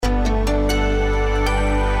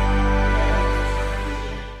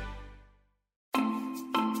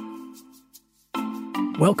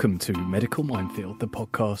Welcome to Medical Minefield, the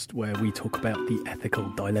podcast where we talk about the ethical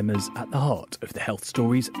dilemmas at the heart of the health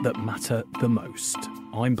stories that matter the most.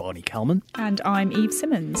 I'm Barney Calman. And I'm Eve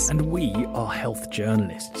Simmons. And we are health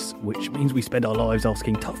journalists, which means we spend our lives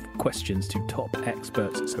asking tough questions to top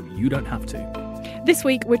experts so you don't have to. This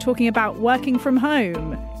week we're talking about working from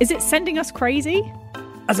home. Is it sending us crazy?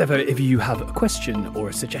 As ever, if you have a question or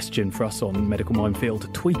a suggestion for us on Medical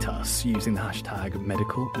Minefield, tweet us using the hashtag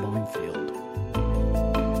Medical Minefield.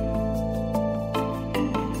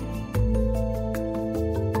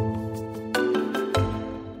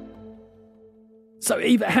 So,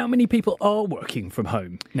 Eva, how many people are working from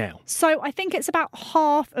home now? So I think it's about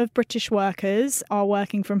half of British workers are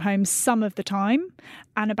working from home some of the time,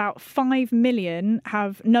 and about 5 million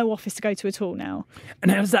have no office to go to at all now.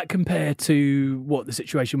 And how does that compare to what the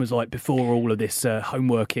situation was like before all of this home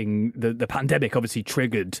working? The pandemic obviously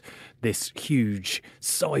triggered this huge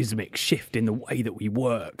seismic shift in the way that we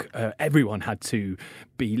work. Everyone had to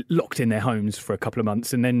be locked in their homes for a couple of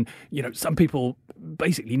months. And then, some people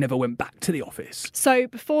basically never went back to the office. So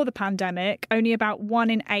before the pandemic, only about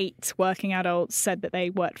 1 in 8 working adults said that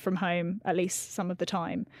they worked from home at least some of the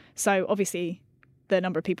time. So obviously the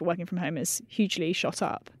number of people working from home has hugely shot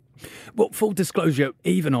up. Well, full disclosure,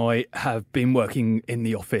 Eve and I have been working in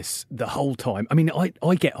the office the whole time. I mean,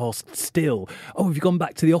 I get asked still, have you gone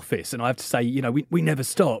back to the office? And I have to say, we never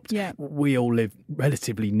stopped. Yeah. We all live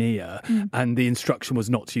relatively near and the instruction was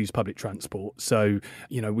not to use public transport. So,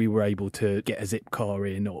 we were able to get a zip car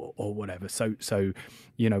in or whatever. So,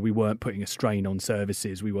 we weren't putting a strain on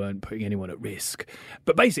services. We weren't putting anyone at risk.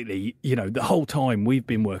 But basically, the whole time we've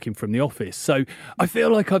been working from the office. So I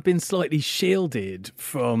feel like I've been slightly shielded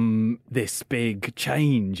from this big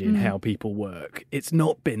change in how people work. It's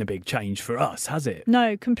not been a big change for us, has it?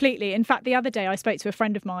 No, completely. In fact, the other day I spoke to a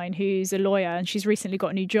friend of mine who's a lawyer and she's recently got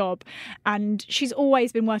a new job and she's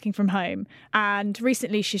always been working from home. And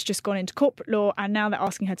recently she's just gone into corporate law and now they're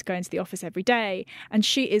asking her to go into the office every day. And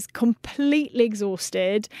she is completely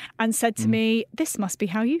exhausted and said to me, "This must be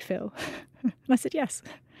how you feel." And I said, yes.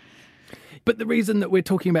 But the reason that we're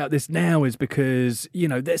talking about this now is because,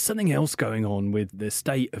 there's something else going on with the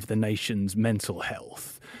state of the nation's mental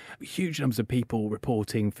health. Huge numbers of people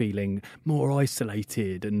reporting feeling more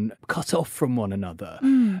isolated and cut off from one another.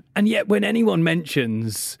 And yet when anyone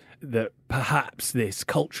mentions that perhaps this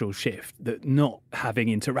cultural shift, that not having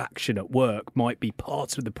interaction at work might be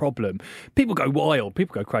part of the problem, people go wild,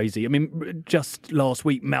 people go crazy. I mean, just last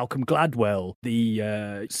week, Malcolm Gladwell,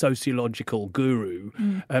 the sociological guru,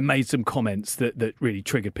 made some comments that really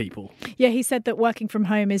triggered people. Yeah, he said that working from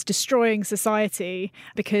home is destroying society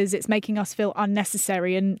because it's making us feel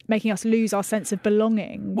unnecessary and making us lose our sense of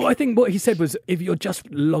belonging. Well, I think what he said was if you're just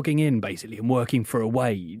logging in, basically, and working for a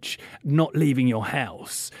wage, not leaving your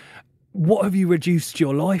house, what have you reduced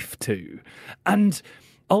your life to? And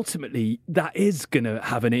ultimately, that is going to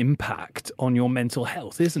have an impact on your mental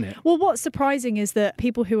health, isn't it? Well, what's surprising is that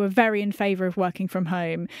people who are very in favour of working from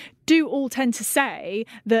home do all tend to say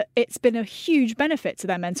that it's been a huge benefit to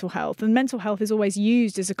their mental health. And mental health is always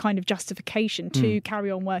used as a kind of justification to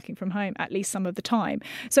carry on working from home, at least some of the time.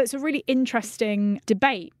 So it's a really interesting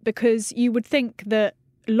debate because you would think that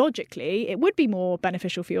logically, it would be more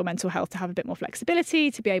beneficial for your mental health to have a bit more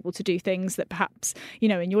flexibility, to be able to do things that perhaps, you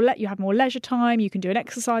have more leisure time. You can do an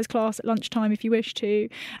exercise class at lunchtime if you wish to,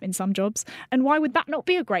 in some jobs. And why would that not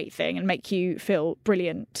be a great thing and make you feel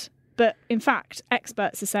brilliant? But in fact,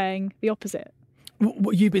 experts are saying the opposite.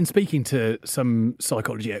 Well, you've been speaking to some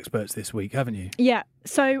psychology experts this week, haven't you? Yeah.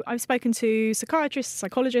 So I've spoken to psychiatrists,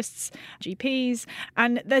 psychologists, GPs,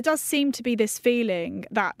 and there does seem to be this feeling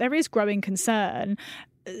that there is growing concern,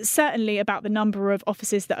 certainly about the number of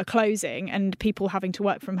offices that are closing and people having to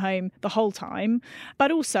work from home the whole time,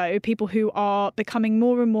 but also people who are becoming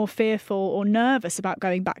more and more fearful or nervous about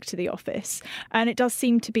going back to the office. And it does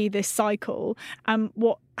seem to be this cycle.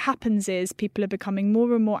 What happens is people are becoming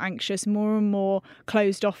more and more anxious, more and more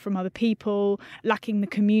closed off from other people, lacking the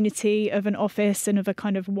community of an office and of a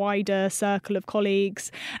kind of wider circle of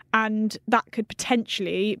colleagues. And that could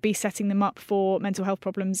potentially be setting them up for mental health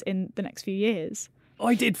problems in the next few years.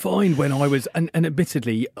 I did find when I was, and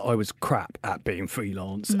admittedly, I was crap at being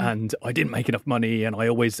freelance and I didn't make enough money and I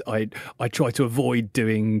tried to avoid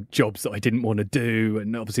doing jobs that I didn't want to do,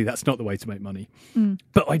 and obviously that's not the way to make money.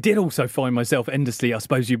 But I did also find myself endlessly, I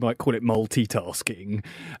suppose you might call it multitasking.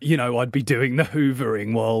 I'd be doing the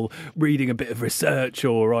hoovering while reading a bit of research,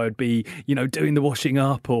 or I'd be, doing the washing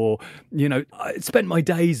up, or, I spent my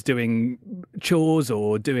days doing chores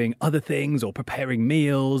or doing other things or preparing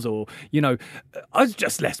meals, or, I was was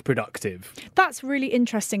just less productive. That's really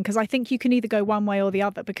interesting, because I think you can either go one way or the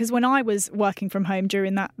other. Because when I was working from home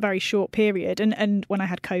during that very short period, and when I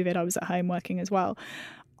had COVID, I was at home working as well,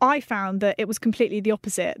 I found that it was completely the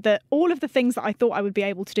opposite, that all of the things that I thought I would be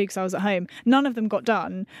able to do because I was at home, none of them got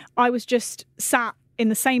done. I was just sat in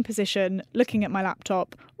the same position looking at my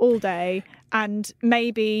laptop all day, and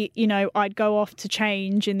maybe, I'd go off to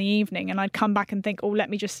change in the evening and I'd come back and think, oh, let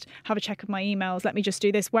me just have a check of my emails, let me just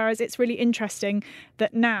do this. Whereas it's really interesting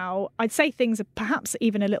that now I'd say things are perhaps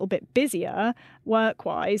even a little bit busier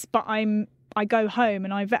work-wise, but I go home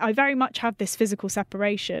and I very much have this physical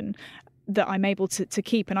separation that I'm able to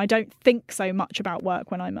keep, and I don't think so much about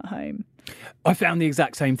work when I'm at home. I found the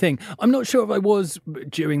exact same thing. I'm not sure if I was,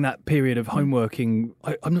 during that period of home working,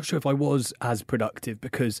 I'm not sure if I was as productive,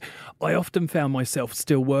 because I often found myself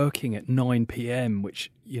still working at 9 p.m,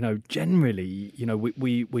 which, generally,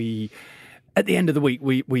 we at the end of the week,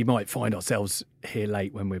 we might find ourselves here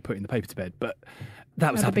late when we're putting the paper to bed, but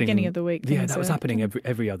that was at the happening beginning of the week. Yeah, that was happening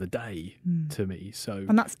every other day to me. So,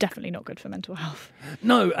 and that's definitely not good for mental health.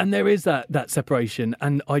 No, and there is that separation.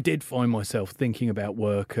 And I did find myself thinking about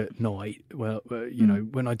work at night. Well,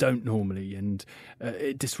 when I don't normally, and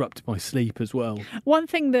it disrupted my sleep as well. One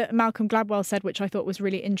thing that Malcolm Gladwell said, which I thought was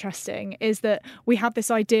really interesting, is that we have this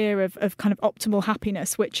idea of kind of optimal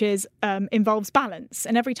happiness, which is involves balance.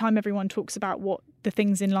 And every time everyone talks about what the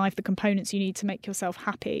things in life, the components you need to make yourself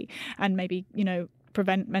happy, and maybe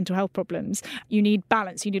prevent mental health problems, you need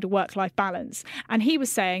balance, you need a work-life balance. And he was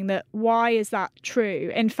saying that, why is that true?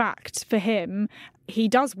 In fact, for him, he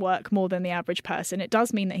does work more than the average person. It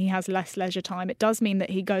does mean that he has less leisure time. It does mean that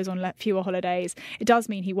he goes on fewer holidays. It does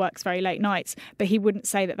mean he works very late nights, but he wouldn't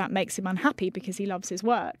say that makes him unhappy because he loves his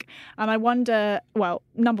work. And I wonder, well,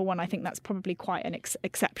 number one, I think that's probably quite an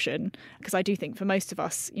exception, because I do think for most of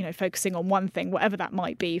us, focusing on one thing, whatever that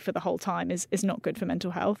might be, for the whole time is not good for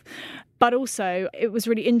mental health. But also, it was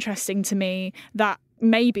really interesting to me that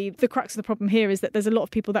maybe the crux of the problem here is that there's a lot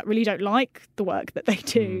of people that really don't like the work that they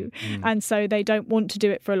do. And so they don't want to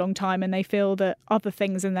do it for a long time, and they feel that other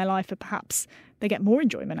things in their life are perhaps, they get more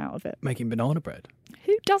enjoyment out of it. Making banana bread.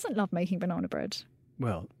 Who doesn't love making banana bread?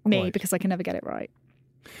 Well, me, because I can never get it right.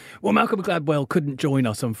 Well, Malcolm Gladwell couldn't join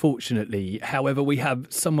us, unfortunately. However, we have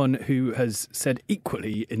someone who has said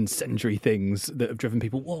equally incendiary things that have driven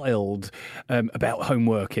people wild about home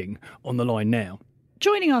working on the line now.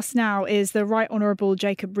 Joining us now is the Right Honourable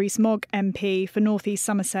Jacob Rees-Mogg MP for North East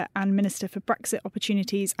Somerset and Minister for Brexit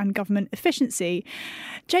Opportunities and Government Efficiency.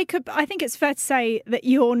 Jacob, I think it's fair to say that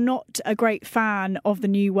you're not a great fan of the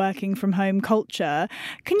new working from home culture.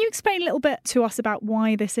 Can you explain a little bit to us about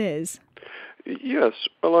why this is? Yes.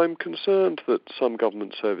 Well, I'm concerned that some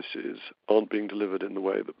government services aren't being delivered in the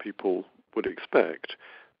way that people would expect.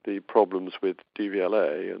 The problems with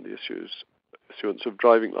DVLA and the issuance of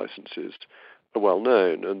driving licences are well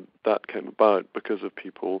known, and that came about because of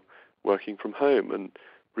people working from home and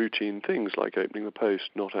routine things like opening the post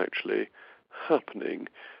not actually happening.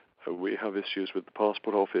 We have issues with the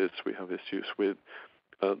passport office, we have issues with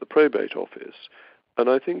the probate office, and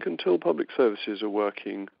I think until public services are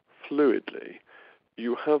working fluidly,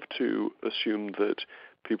 you have to assume that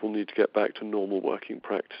people need to get back to normal working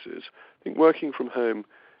practices. I think working from home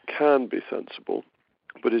can be sensible,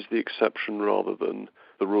 but is the exception rather than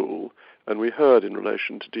the rule. And we heard in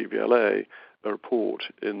relation to DVLA a report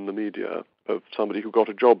in the media of somebody who got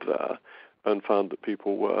a job there and found that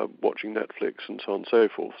people were watching Netflix and so on and so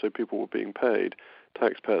forth. So people were being paid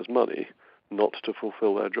taxpayers' money not to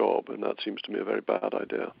fulfill their job, and that seems to me a very bad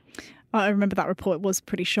idea. I remember that report was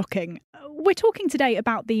pretty shocking. We're talking today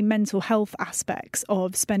about the mental health aspects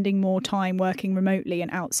of spending more time working remotely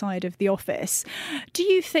and outside of the office. Do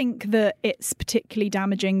you think that it's particularly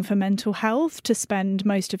damaging for mental health to spend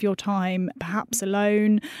most of your time perhaps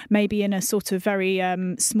alone, maybe in a sort of very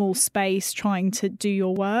small space trying to do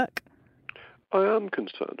your work? I am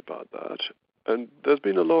concerned about that. And there's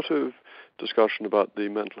been a lot of discussion about the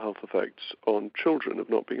mental health effects on children of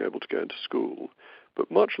not being able to go into school, but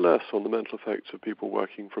much less on the mental effects of people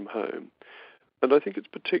working from home. And I think it's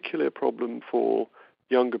particularly a problem for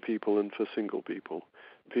younger people and for single people,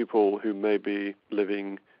 people who may be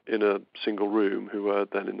living in a single room, who are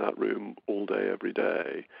then in that room all day, every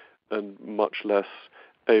day, and much less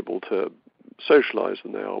able to socialise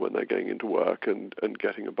than they are when they're going into work and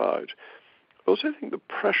getting about. I also think the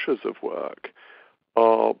pressures of work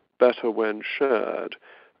are better when shared.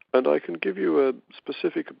 And I can give you a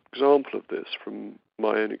specific example of this from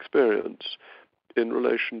my own experience in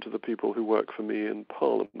relation to the people who work for me in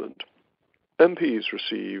Parliament. MPs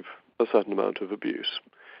receive a certain amount of abuse,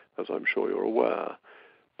 as I'm sure you're aware,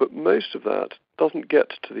 but most of that doesn't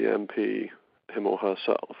get to the MP him or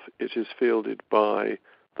herself. It is fielded by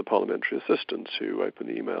the parliamentary assistants who open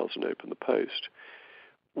the emails and open the post.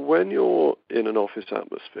 When you're in an office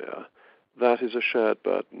atmosphere, that is a shared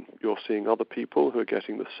burden. You're seeing other people who are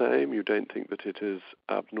getting the same. You don't think that it is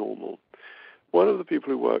abnormal. One of the people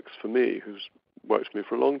who works for me, who's worked for me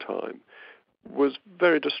for a long time, was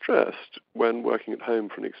very distressed when working at home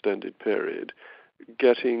for an extended period,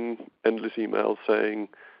 getting endless emails saying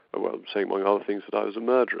among other things that I was a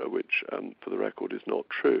murderer, which, for the record, is not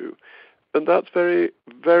true. And that's very,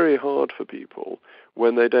 very hard for people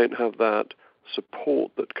when they don't have that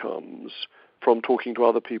support that comes from talking to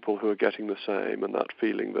other people who are getting the same, and that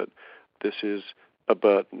feeling that this is a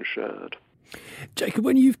burden shared. Jacob,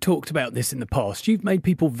 when you've talked about this in the past, you've made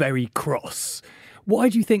people very cross. Why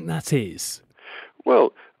do you think that is?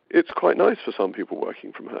 Well, it's quite nice for some people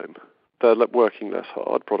working from home. They're working less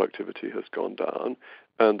hard, productivity has gone down,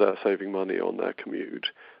 and they're saving money on their commute.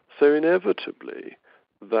 So inevitably,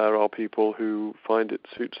 there are people who find it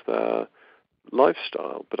suits their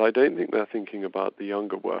lifestyle, but I don't think they're thinking about the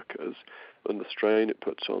younger workers and the strain it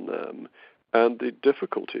puts on them and the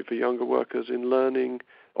difficulty for younger workers in learning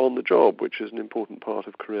on the job, which is an important part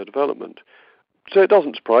of career development. So it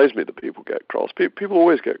doesn't surprise me that people get cross. People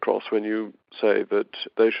always get cross when you say that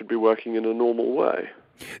they should be working in a normal way.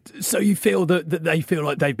 So you feel that they feel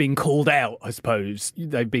like they've been called out, I suppose.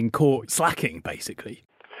 They've been caught slacking, basically.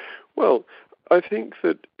 Well, I think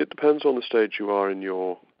that it depends on the stage you are in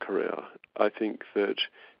your career. I think that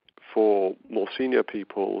for more senior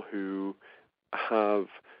people who have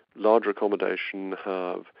larger accommodation,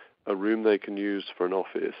 have a room they can use for an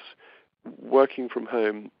office, working from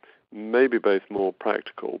home may be both more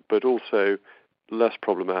practical, but also less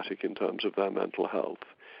problematic in terms of their mental health.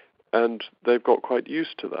 And they've got quite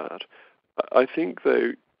used to that. I think,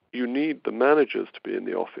 though, you need the managers to be in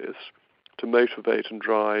the office to motivate and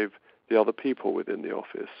drive the other people within the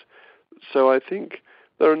office. So I think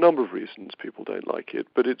there are a number of reasons people don't like it,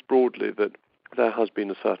 but it's broadly that there has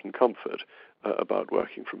been a certain comfort about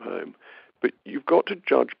working from home. But you've got to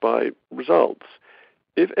judge by results.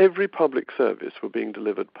 If every public service were being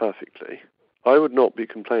delivered perfectly, I would not be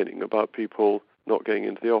complaining about people not going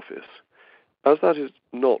into the office. As that is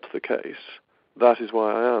not the case, that is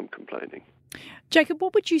why I am complaining. Jacob,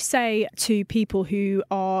 what would you say to people who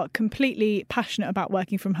are completely passionate about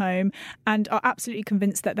working from home and are absolutely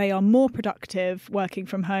convinced that they are more productive working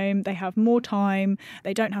from home, they have more time,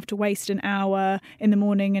 they don't have to waste an hour in the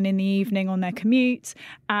morning and in the evening on their commute,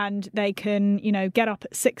 and they can, get up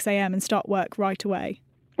at 6 a.m. and start work right away?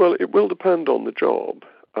 Well, it will depend on the job,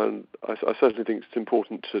 and I certainly think it's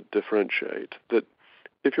important to differentiate that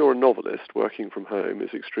if you're a novelist, working from home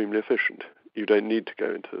is extremely efficient. You don't need to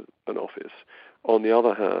go into an office. On the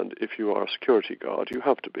other hand, if you are a security guard, you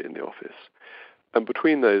have to be in the office. And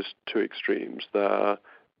between those two extremes, there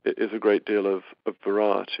is a great deal of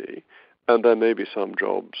variety. And there may be some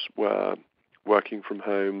jobs where working from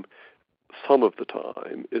home some of the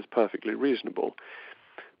time is perfectly reasonable.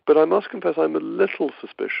 But I must confess I'm a little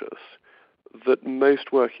suspicious that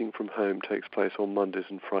most working from home takes place on Mondays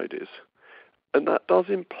and Fridays. And that does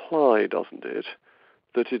imply, doesn't it,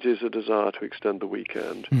 that it is a desire to extend the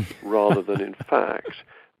weekend rather than, in fact,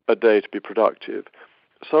 a day to be productive.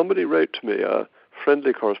 Somebody wrote to me, a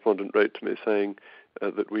friendly correspondent wrote to me saying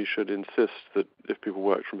that we should insist that if people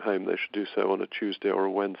work from home, they should do so on a Tuesday or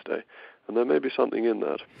a Wednesday. And there may be something in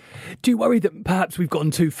that. Do you worry that perhaps we've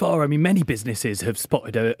gone too far? I mean, many businesses have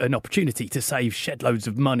spotted an opportunity to save shed loads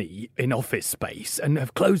of money in office space and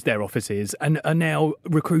have closed their offices and are now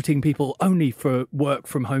recruiting people only for work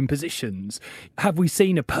from home positions. Have we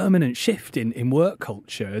seen a permanent shift in work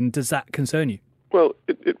culture, and does that concern you? Well,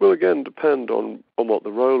 it will again depend on what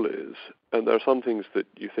the role is. And there are some things that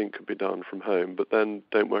you think could be done from home, but then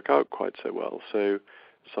don't work out quite so well. So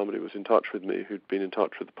somebody was in touch with me who'd been in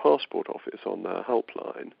touch with the passport office on their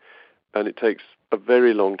helpline, and it takes a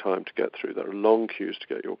very long time to get through. There are long queues to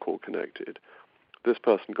get your call connected. This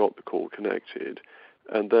person got the call connected,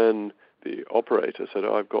 and then the operator said,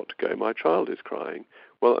 I've got to go, my child is crying.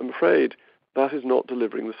 Well, I'm afraid that is not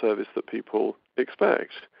delivering the service that people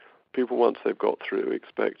expect. People, once they've got through,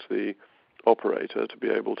 expect the operator to be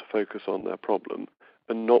able to focus on their problem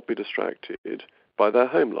and not be distracted by their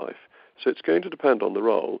home life. So it's going to depend on the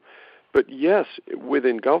role. But yes,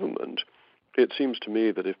 within government, it seems to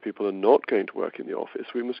me that if people are not going to work in the office,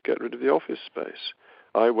 we must get rid of the office space.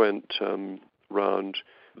 I went round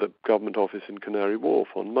the government office in Canary Wharf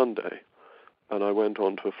on Monday, and I went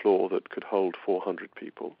onto a floor that could hold 400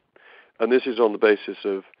 people. And this is on the basis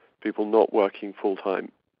of people not working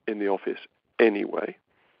full-time in the office anyway.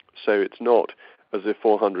 So it's not as if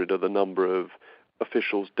 400 are the number of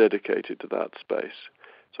officials dedicated to that space.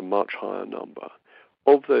 It's a much higher number.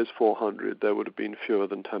 Of those 400, there would have been fewer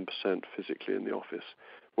than 10% physically in the office.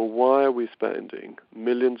 Well, why are we spending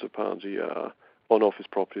millions of pounds a year on office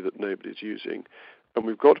property that nobody's using? And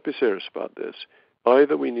we've got to be serious about this.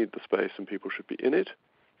 Either we need the space and people should be in it,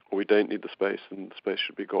 or we don't need the space and the space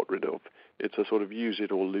should be got rid of. It's a sort of use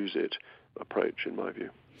it or lose it approach, in my view.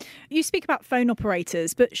 You speak about phone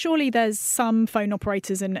operators, but surely there's some phone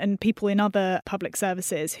operators and people in other public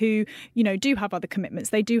services who, do have other commitments.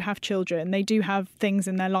 They do have children. They do have things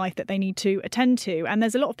in their life that they need to attend to. And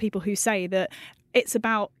there's a lot of people who say that it's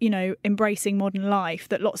about, embracing modern life,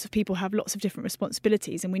 that lots of people have lots of different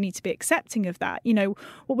responsibilities and we need to be accepting of that.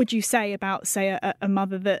 What would you say about, say, a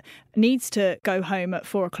mother that needs to go home at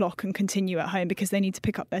 4:00 and continue at home because they need to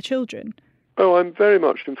pick up their children? Oh, I'm very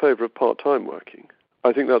much in favour of part-time working.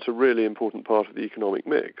 I think that's a really important part of the economic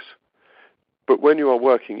mix. But when you are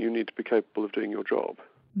working, you need to be capable of doing your job.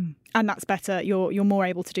 And that's better. You're more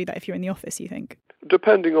able to do that if you're in the office, you think?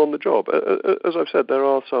 Depending on the job. As I've said, there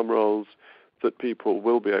are some roles that people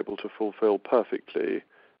will be able to fulfill perfectly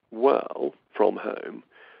well from home,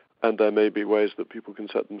 and there may be ways that people can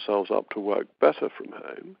set themselves up to work better from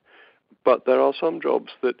home. But there are some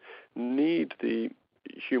jobs that need the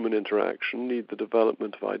human interaction, need the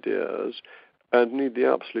development of ideas, and need the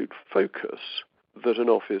absolute focus that an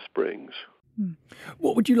office brings.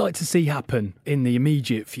 What would you like to see happen in the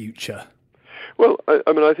immediate future? Well,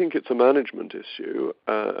 I think it's a management issue,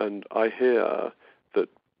 and I hear that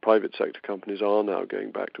private sector companies are now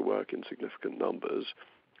going back to work in significant numbers,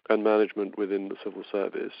 and management within the civil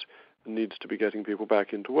service needs to be getting people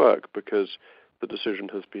back into work because the decision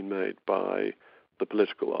has been made by the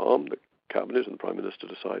political arm. The Cabinet and the Prime Minister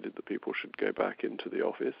decided that people should go back into the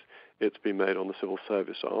office. It's been made on the civil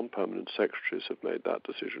service arm. Permanent secretaries have made that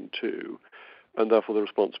decision too. And therefore the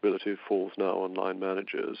responsibility falls now on line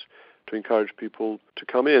managers to encourage people to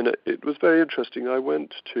come in. It was very interesting. I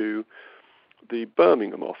went to the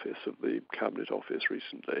Birmingham office of the Cabinet Office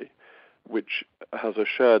recently, which has a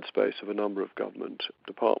shared space of a number of government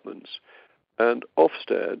departments. And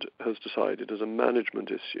Ofsted has decided as a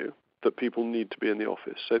management issue that people need to be in the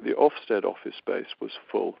office. So the Ofsted office space was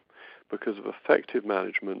full because of effective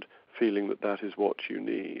management, feeling that that is what you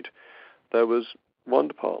need. There was one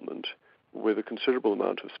department with a considerable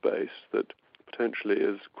amount of space that potentially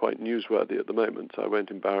is quite newsworthy at the moment, so I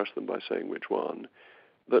won't embarrass them by saying which one,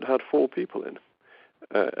 that had 4 people in.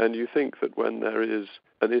 And you think that when there is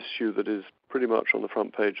an issue that is pretty much on the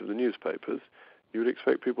front page of the newspapers, you would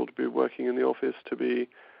expect people to be working in the office to be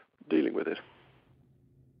dealing with it.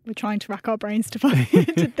 We're trying to rack our brains to find.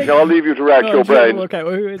 I'll leave you to rack your brain. Okay,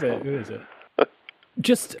 well, who is it?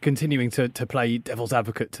 Just continuing to play devil's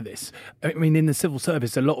advocate to this. I mean, in the civil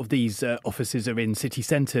service, a lot of these offices are in city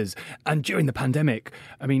centres. And during the pandemic,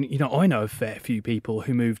 I know a fair few people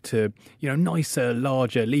who moved to, nicer,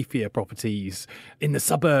 larger, leafier properties in the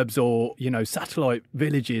suburbs or, satellite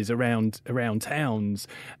villages around towns.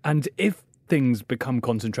 And if things become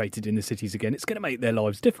concentrated in the cities again, it's going to make their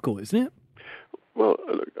lives difficult, isn't it? Well,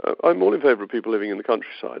 look, I'm all in favour of people living in the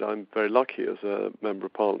countryside. I'm very lucky as a Member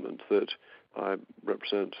of Parliament that I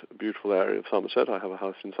represent a beautiful area of Somerset. I have a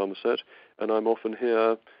house in Somerset, and I'm often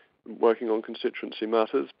here working on constituency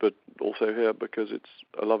matters, but also here because it's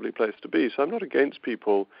a lovely place to be. So I'm not against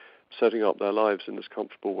people setting up their lives in as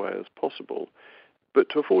comfortable way as possible. But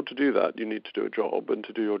to afford to do that, you need to do a job, and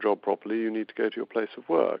to do your job properly, you need to go to your place of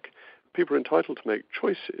work. People are entitled to make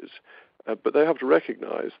choices, but they have to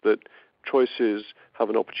recognise that choices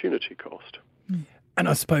have an opportunity cost. And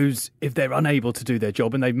I suppose if they're unable to do their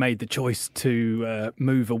job and they've made the choice to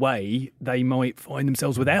move away, they might find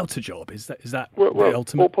themselves without a job. Is that the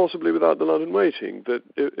ultimate? Or possibly without the London waiting. That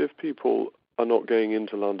if people are not going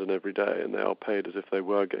into London every day and they are paid as if they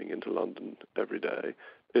were going into London every day,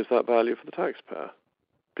 is that value for the taxpayer?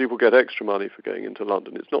 People get extra money for going into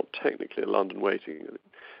London. It's not technically a London waiting.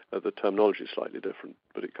 The terminology is slightly different,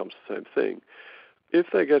 but it comes to the same thing. If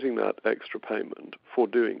they're getting that extra payment for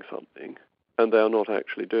doing something, and they are not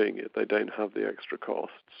actually doing it, they don't have the extra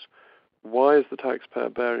costs, why is the taxpayer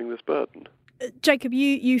bearing this burden? Jacob,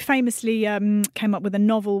 you famously came up with a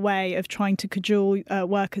novel way of trying to cajole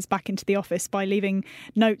workers back into the office by leaving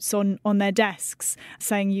notes on their desks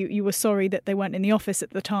saying you were sorry that they weren't in the office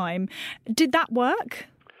at the time. Did that work?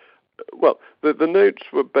 Well, the notes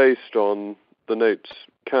were based on the notes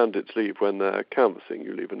candidates leave when they're canvassing.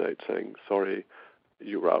 You leave a note saying, sorry,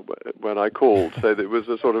 you were out when I called. So it was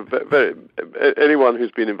a sort of very anyone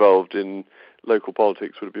who's been involved in local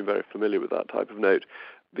politics would have been very familiar with that type of note.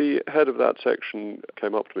 The head of that section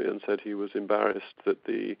came up to me and said he was embarrassed that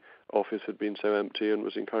the office had been so empty and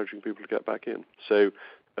was encouraging people to get back in. So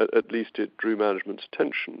at least it drew management's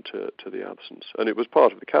attention to the absence. And it was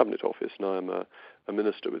part of the Cabinet Office, and I am a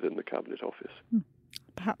minister within the Cabinet Office.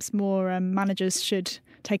 Perhaps more managers should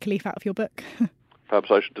take a leaf out of your book.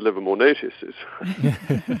 Perhaps I should deliver more notices.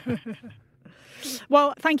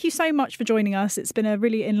 Well, thank you so much for joining us. It's been a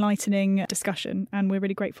really enlightening discussion, and we're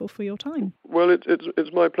really grateful for your time. Well,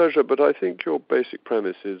 it's my pleasure, but I think your basic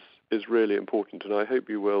premise is really important, and I hope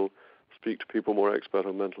you will speak to people more expert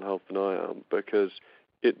on mental health than I am, because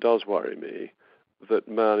it does worry me that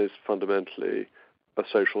man is fundamentally a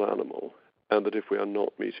social animal, and that if we are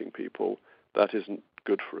not meeting people, that isn't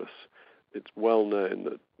good for us. It's well known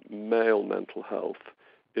that male mental health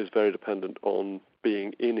is very dependent on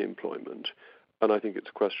being in employment. And I think it's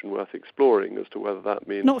a question worth exploring as to whether that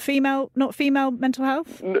means... Not female mental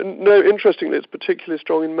health? No, interestingly, it's particularly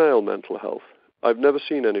strong in male mental health. I've never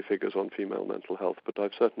seen any figures on female mental health, but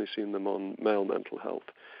I've certainly seen them on male mental health.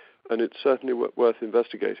 And it's certainly worth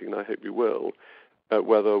investigating, and I hope you will,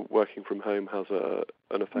 whether working from home has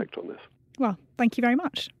an effect on this. Well, thank you very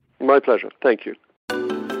much. My pleasure. Thank you.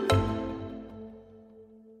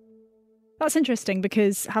 That's interesting,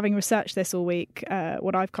 because having researched this all week,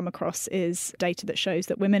 what I've come across is data that shows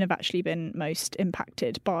that women have actually been most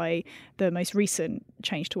impacted by the most recent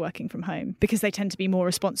change to working from home, because they tend to be more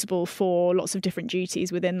responsible for lots of different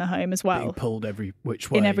duties within the home as well. Being pulled every which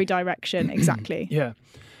way. In every direction, exactly. Yeah.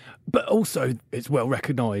 But also, it's well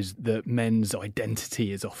recognised that men's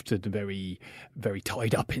identity is often very, very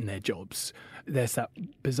tied up in their jobs. There's that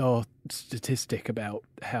bizarre statistic about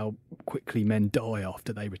how quickly men die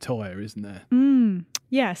after they retire, isn't there?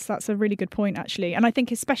 Yes, that's a really good point, actually. And I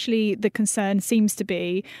think especially the concern seems to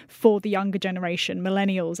be for the younger generation,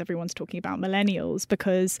 millennials. Everyone's talking about millennials,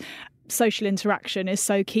 because social interaction is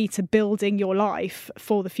so key to building your life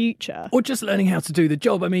for the future. Or just learning how to do the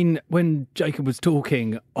job. I mean, when Jacob was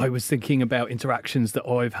talking, I was thinking about interactions that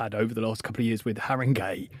I've had over the last couple of years with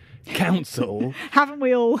Haringey Council. Haven't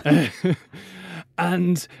we all?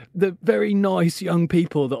 And the very nice young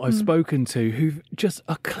people that I've spoken to who just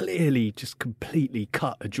are clearly just completely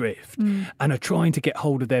cut adrift and are trying to get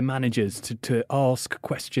hold of their managers to ask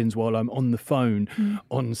questions while I'm on the phone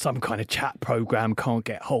on some kind of chat program, can't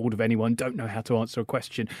get hold of anyone, don't know how to answer a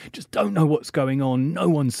question, just don't know what's going on. No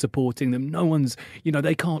one's supporting them. No one's,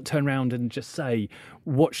 they can't turn around and just say,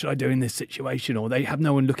 what should I do in this situation? Or they have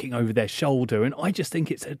no one looking over their shoulder. And I just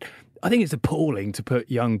think I think it's appalling to put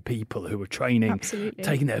young people who are training,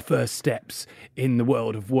 taking their first steps in the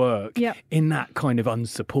world of work, in that kind of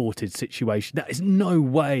unsupported situation. That is no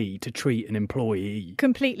way to treat an employee.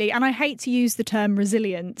 Completely. And I hate to use the term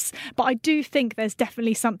resilience, but I do think there's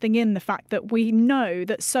definitely something in the fact that we know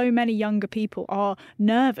that so many younger people are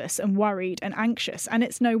nervous and worried and anxious. And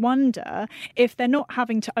it's no wonder if they're not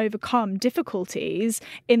having to overcome difficulties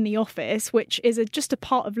in the office, which is just a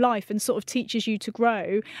part of life and sort of teaches you to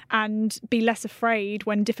grow and be less afraid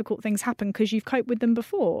when difficult things happen because you've coped with them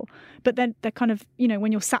before. But then they're kind of,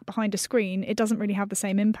 when you're sat behind a screen, it doesn't really have the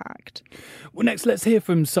same impact. Well, next, let's hear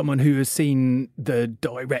from someone who has seen the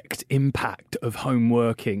direct impact of home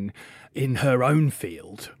working in her own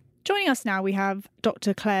field. Joining us now, we have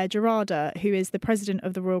Dr. Claire Gerarda, who is the president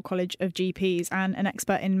of the Royal College of GPs and an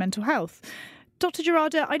expert in mental health. Dr.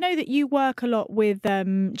 Gerarda, I know that you work a lot with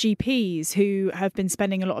GPs who have been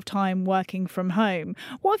spending a lot of time working from home.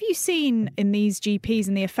 What have you seen in these GPs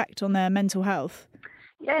and the effect on their mental health?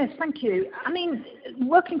 Yes, thank you. I mean,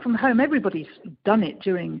 working from home, everybody's done it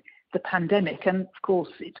during the pandemic. And of course,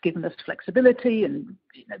 it's given us flexibility and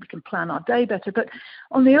we can plan our day better. But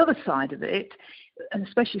on the other side of it, and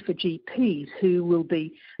especially for GPs who will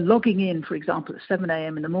be logging in, for example, at 7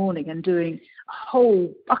 a.m. in the morning and doing a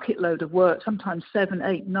whole bucket load of work, sometimes 7,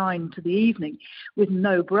 8, 9 to the evening with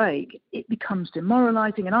no break, it becomes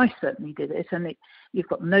demoralising. And I certainly did it. And you've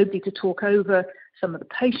got nobody to talk over some of the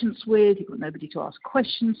patients with, you've got nobody to ask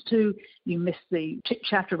questions to, you miss the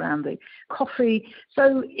chit-chat around the coffee.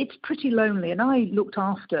 So it's pretty lonely. And I looked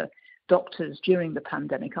after doctors during the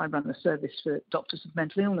pandemic. I run a service for doctors of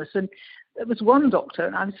mental illness, and there was one doctor,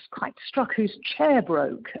 and I was quite struck, whose chair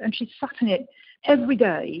broke, and she sat in it every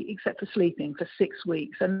day except for sleeping for 6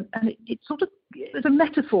 weeks. And it sort of, it was a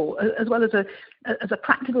metaphor as well as a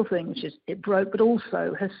practical thing, which is it broke, but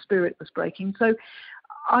also her spirit was breaking. So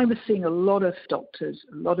I was seeing a lot of doctors,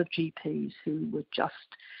 a lot of GPs who were just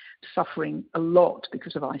suffering a lot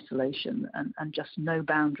because of isolation and just no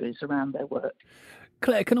boundaries around their work.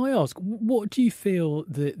 Claire, can I ask, what do you feel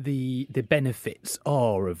the benefits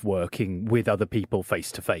are of working with other people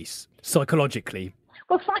face-to-face, psychologically?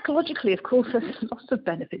 Well, psychologically, of course, there's lots of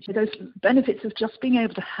benefits. Those benefits of just being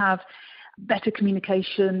able to have better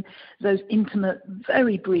communication, those intimate,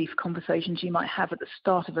 very brief conversations you might have at the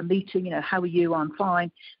start of a meeting. How are you? I'm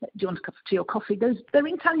fine. Do you want a cup of tea or coffee? They're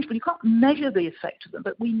intangible. You can't measure the effect of them,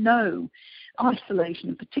 but we know isolation,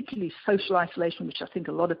 and particularly social isolation, which I think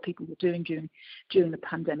a lot of people were doing during the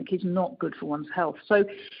pandemic, is not good for one's health. So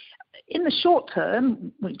in the short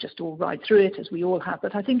term, we just all ride through it, as we all have,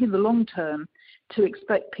 but I think in the long term, to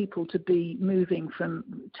expect people to be moving from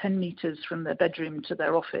 10 metres from their bedroom to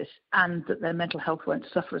their office and that their mental health won't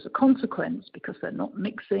suffer as a consequence because they're not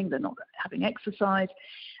mixing, they're not having exercise,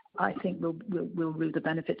 I think we'll rue the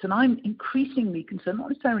benefits. And I'm increasingly concerned, not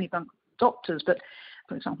necessarily about doctors, but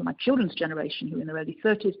for example, my children's generation, who are in their early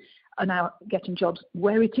 30s, are now getting jobs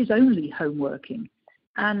where it is only home working.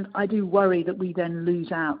 And I do worry that we then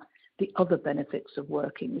lose out the other benefits of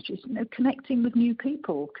working, which is connecting with new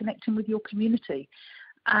people, connecting with your community,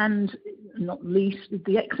 and not least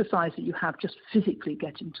the exercise that you have just physically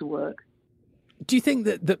getting to work. Do you think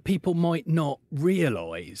that people might not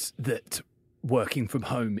realise that working from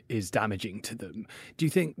home is damaging to them? Do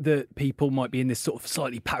you think that people might be in this sort of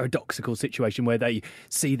slightly paradoxical situation where they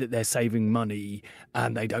see that they're saving money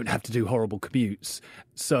and they don't have to do horrible commutes?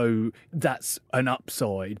 So that's an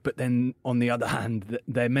upside. But then on the other hand,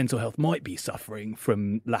 their mental health might be suffering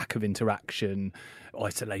from lack of interaction,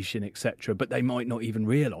 isolation, etc. But they might not even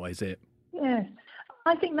realise it. Yes,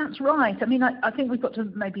 I think that's right. I mean, I think we've got to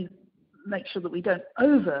maybe make sure that we don't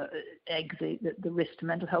over-egg the risk to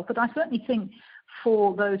mental health. But I certainly think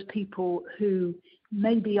for those people who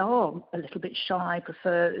maybe are a little bit shy,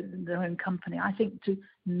 prefer their own company, I think to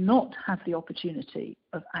not have the opportunity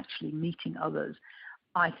of actually meeting others,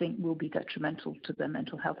 I think will be detrimental to their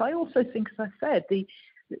mental health. I also think, as I said,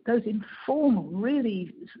 those informal,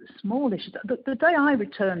 really small issues. The day I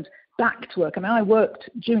returned back to work, I mean, I worked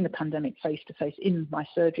during the pandemic face-to-face in my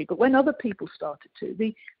surgery, but when other people started to,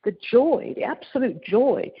 the joy, the absolute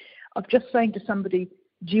joy of just saying to somebody,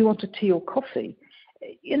 do you want a tea or coffee?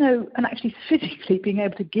 And actually physically being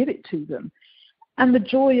able to give it to them. And the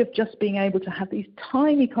joy of just being able to have these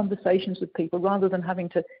tiny conversations with people rather than having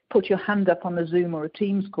to put your hand up on a Zoom or a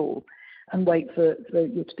Teams call and wait for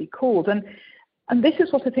you to be called. And this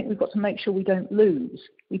is what I think we've got to make sure we don't lose.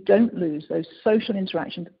 We don't lose those social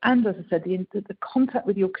interactions. And as I said, the contact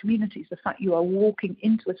with your communities, the fact you are walking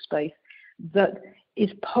into a space that is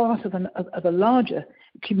part of a larger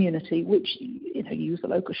community, which, you use the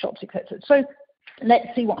local shops, etc. So let's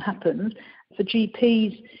see what happens. For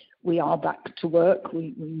GPs, we are back to work.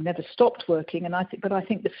 We never stopped working. But I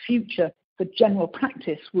think the future for general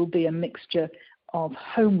practice will be a mixture of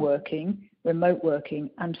home working, remote working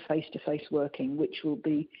and face-to-face working, which will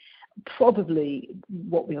be probably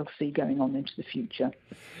what we'll see going on into the future.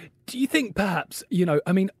 Do you think perhaps,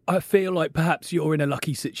 I feel like perhaps you're in a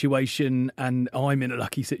lucky situation and I'm in a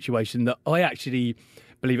lucky situation that I actually,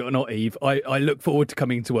 believe it or not, Eve, I look forward to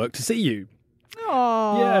coming to work to see you.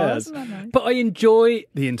 Oh, yes. isn't that nice? But I enjoy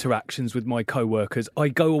the interactions with my co-workers. I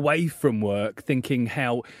go away from work thinking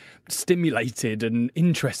how stimulated and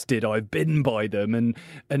interested I've been by them,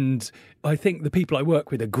 and I think the people I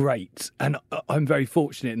work with are great, and I'm very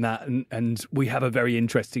fortunate in that, and we have a very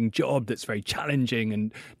interesting job that's very challenging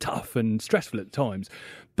and tough and stressful at times.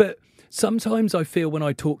 But sometimes I feel when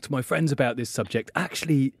I talk to my friends about this subject,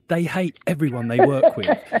 actually they hate everyone they work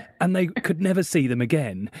with and they could never see them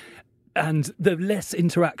again. And the less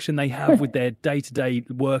interaction they have with their day-to-day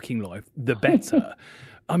working life, the better.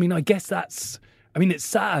 I mean, I guess it's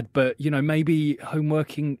sad, but, maybe home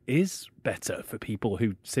working is better for people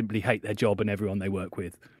who simply hate their job and everyone they work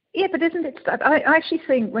with. Yeah, but isn't it sad? I actually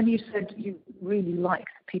think when you said you really like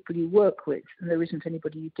the people you work with and there isn't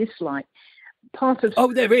anybody you dislike, part of...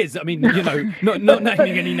 Oh, there is. I mean, not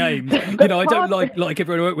naming any names. I don't like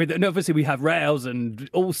everyone I work with. And obviously we have rows and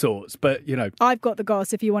all sorts, but, I've got the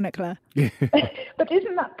goss if you want it, Claire. But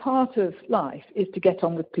isn't that part of life, is to get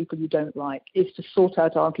on with people you don't like, is to sort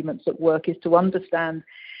out arguments at work, is to understand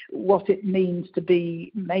what it means to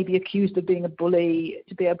be maybe accused of being a bully,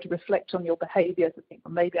 to be able to reflect on your behaviour, to think,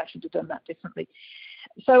 well, maybe I should have done that differently.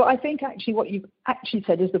 So I think actually what you've actually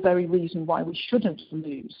said is the very reason why we shouldn't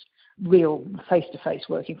lose real face-to-face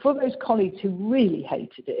working. For those colleagues who really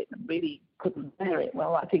hated it and really couldn't bear it,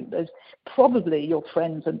 well, I think there's probably your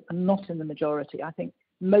friends and not in the majority. I think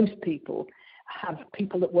most people have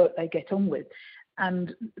people at work they get on with.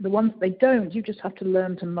 And the ones they don't, you just have to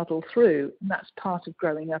learn to muddle through. And that's part of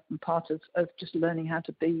growing up and part of just learning how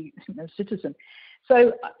to be a citizen.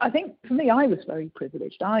 So I think for me, I was very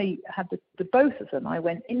privileged. I had the both of them. I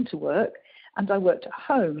went into work and I worked at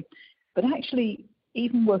home. But actually,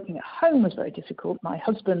 even working at home was very difficult. My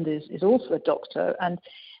husband is also a doctor, and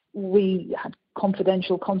we had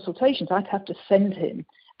confidential consultations. I'd have to send him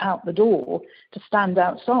out the door to stand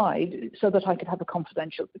outside so that I could have a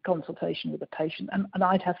confidential consultation with the patient. And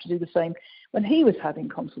I'd have to do the same when he was having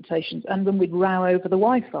consultations, and when we'd row over the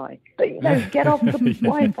Wi-Fi. But, get off the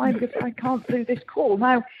Wi-Fi because I can't do this call.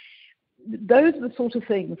 Now, those are the sort of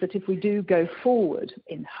things that if we do go forward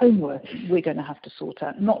in homework, we're going to have to sort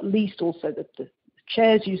out, not least also the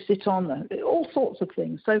chairs you sit on, all sorts of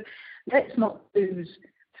things. So let's not lose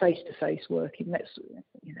face-to-face working. Let's,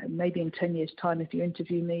 maybe in 10 years' time, if you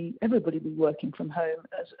interview me, everybody will be working from home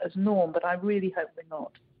as norm, but I really hope we're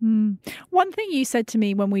not. One thing you said to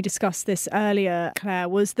me when we discussed this earlier, Claire,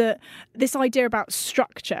 was that this idea about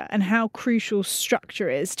structure and how crucial structure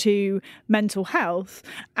is to mental health.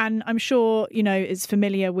 And I'm sure, is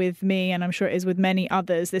familiar with me, and I'm sure it is with many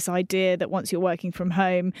others, this idea that once you're working from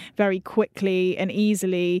home, very quickly and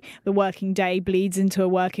easily, the working day bleeds into a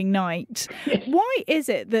working night. Why is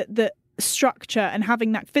it that structure and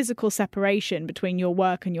having that physical separation between your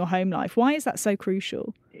work and your home life, why is that so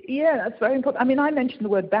crucial? Yeah, that's very important. I mean, I mentioned the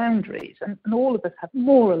word boundaries, and all of us have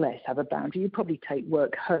more or less have a boundary. You probably take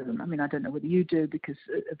work home. I mean, I don't know whether you do because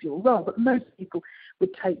of your role, but most people would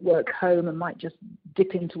take work home and might just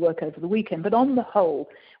dip into work over the weekend. But on the whole,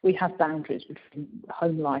 we have boundaries between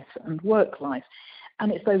home life and work life.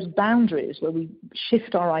 And it's those boundaries where we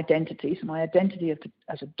shift our identity. So my identity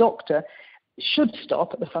as a doctor should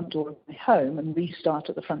stop at the front door of my home and restart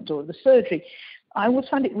at the front door of the surgery. I always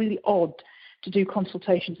find it really odd to do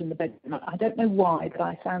consultations in the bedroom. I don't know why, but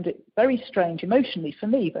I found it very strange, emotionally for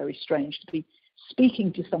me, very strange to be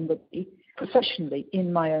speaking to somebody professionally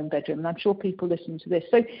in my own bedroom. And I'm sure people listen to this.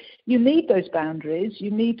 So you need those boundaries.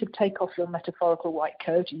 You need to take off your metaphorical white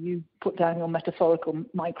coat and you put down your metaphorical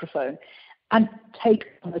microphone and take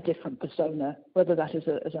on a different persona, whether that is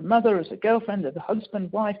as a mother, as a girlfriend, as a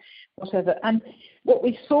husband, wife, whatever. And what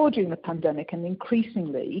we saw during the pandemic, and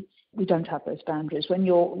increasingly, we don't have those boundaries. When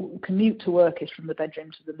your commute to work is from the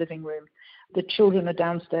bedroom to the living room, the children are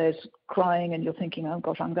downstairs crying and you're thinking, oh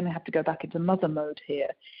gosh, I'm going to have to go back into mother mode here.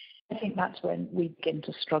 I think that's when we begin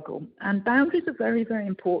to struggle. And boundaries are very, very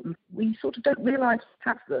important. We sort of don't realise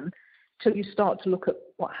we have them till you start to look at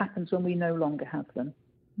what happens when we no longer have them.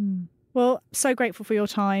 Well, so grateful for your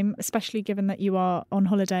time, especially given that you are on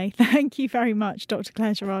holiday. Thank you very much, Dr.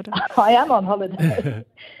 Claire Gerada. I am on holiday.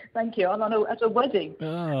 Thank you. I'm at a wedding.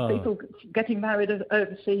 Oh. People getting married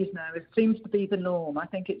overseas now. It seems to be the norm. I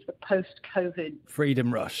think it's the post-COVID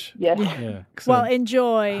freedom rush. Yes. Yeah. Well,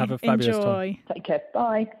 enjoy. Have a fabulous time. Take care.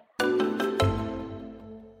 Bye.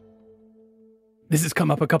 This has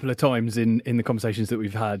come up a couple of times in the conversations that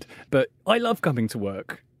we've had, but I love coming to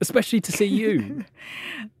work, especially to see you.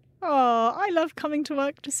 Oh, I love coming to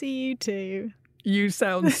work to see you too. You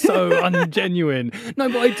sound so ungenuine. No,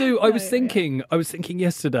 but I do. I was thinking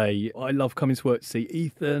yesterday, I love coming to work to see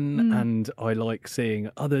Ethan and I like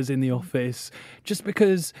seeing others in the office just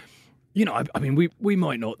because, I mean, we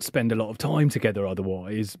might not spend a lot of time together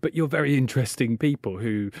otherwise, but you're very interesting people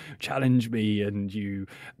who challenge me and you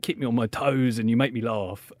keep me on my toes and you make me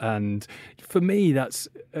laugh. And for me, that's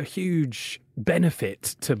a huge benefit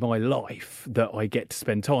to my life that I get to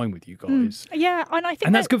spend time with you guys. Yeah, and I think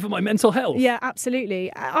and that's good for my mental health. Yeah,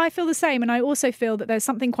 absolutely. I feel the same, and I also feel that there's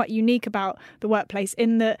something quite unique about the workplace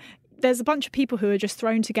in that there's a bunch of people who are just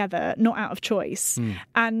thrown together, not out of choice.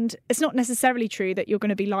 And it's not necessarily true that you're going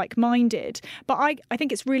to be like-minded. But I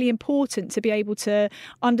think it's really important to be able to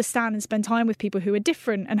understand and spend time with people who are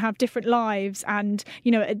different and have different lives and,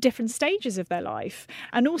 at different stages of their life.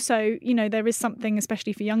 And also, there is something,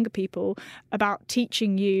 especially for younger people, about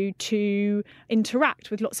teaching you to interact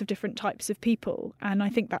with lots of different types of people. And I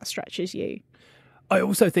think that stretches you. I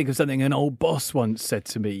also think of something an old boss once said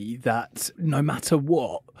to me, that no matter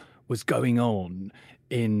what was going on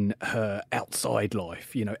in her outside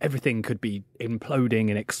life, everything could be imploding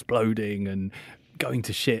and exploding and going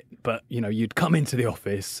to shit, but you'd come into the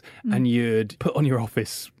office and you'd put on your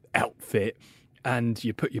office outfit and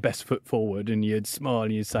you put your best foot forward and you'd smile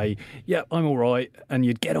and you'd say, yeah, I'm all right, and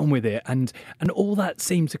you'd get on with it, and all that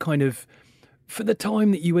seemed to kind of, for the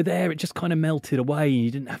time that you were there, it just kind of melted away and you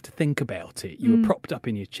didn't have to think about it. You were propped up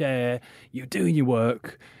in your chair, you were doing your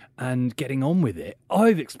work and getting on with it.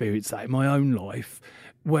 I've experienced that in my own life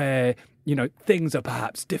where things are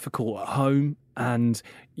perhaps difficult at home and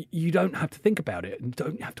you don't have to think about it and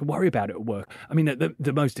don't have to worry about it at work. I mean, at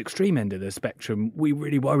the most extreme end of the spectrum, we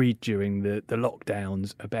really worried during the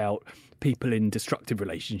lockdowns about people in destructive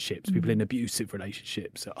relationships, people in abusive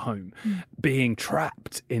relationships at home, being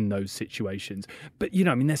trapped in those situations. But,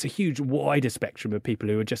 there's a huge wider spectrum of people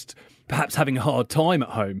who are just perhaps having a hard time at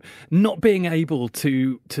home. Not being able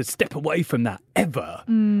to step away from that ever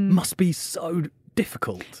must be so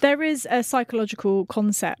difficult. There is a psychological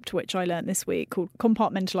concept which I learned this week called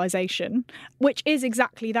compartmentalisation, which is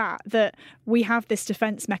exactly that we have this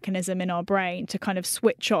defence mechanism in our brain to kind of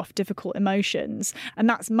switch off difficult emotions, and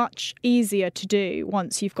that's much easier to do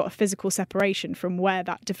once you've got a physical separation from where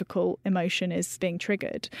that difficult emotion is being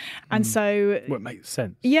triggered. And so... Well, it makes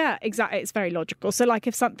sense. Yeah, exactly. It's very logical. So like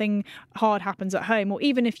if something hard happens at home, or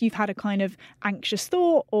even if you've had a kind of anxious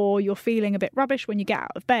thought or you're feeling a bit rubbish when you get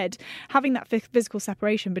out of bed, having that physical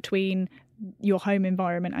separation between your home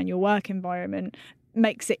environment and your work environment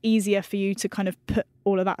makes it easier for you to kind of put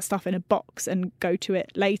all of that stuff in a box and go to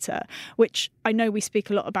it later, which I know we speak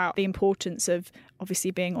a lot about the importance of obviously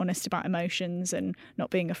being honest about emotions and not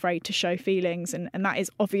being afraid to show feelings, and that is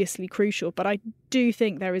obviously crucial. But I do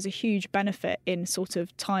think there is a huge benefit in sort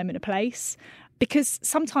of time and a place, because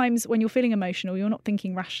sometimes when you're feeling emotional, you're not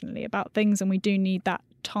thinking rationally about things, and we do need that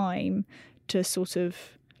time to sort of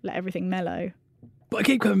let everything mellow. But I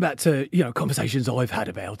keep coming back to, conversations I've had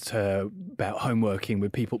about home working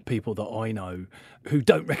with people that I know who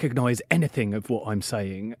don't recognise anything of what I'm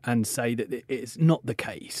saying and say that it's not the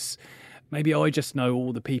case. Maybe I just know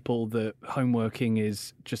all the people that home working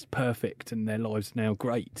is just perfect and their lives are now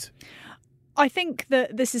great. I think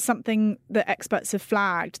that this is something that experts have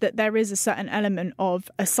flagged, that there is a certain element of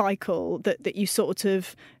a cycle that you sort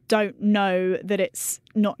of don't know that it's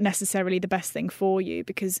not necessarily the best thing for you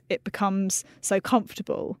because it becomes so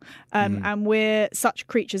comfortable. And we're such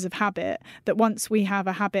creatures of habit that once we have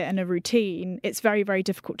a habit and a routine, it's very, very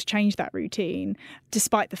difficult to change that routine,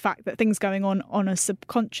 despite the fact that things going on a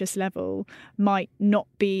subconscious level might not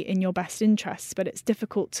be in your best interests. But it's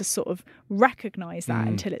difficult to sort of recognise that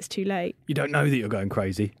until it's too late. You don't know that you're going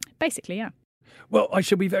crazy. Basically, yeah. Well, I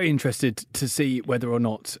shall be very interested to see whether or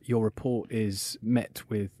not your report is met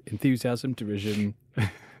with enthusiasm, derision,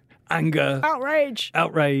 anger,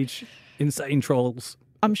 outrage, insane trolls.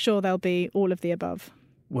 I'm sure there'll be all of the above.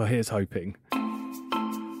 Well, here's hoping.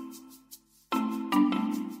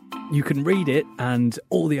 You can read it and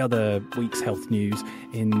all the other week's health news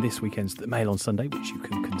in this weekend's The Mail on Sunday, which you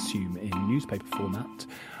can consume in newspaper format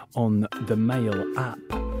on the Mail app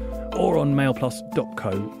or on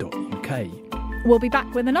mailplus.co.uk. We'll be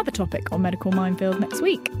back with another topic on Medical Minefield next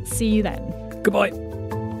week. See you then. Goodbye.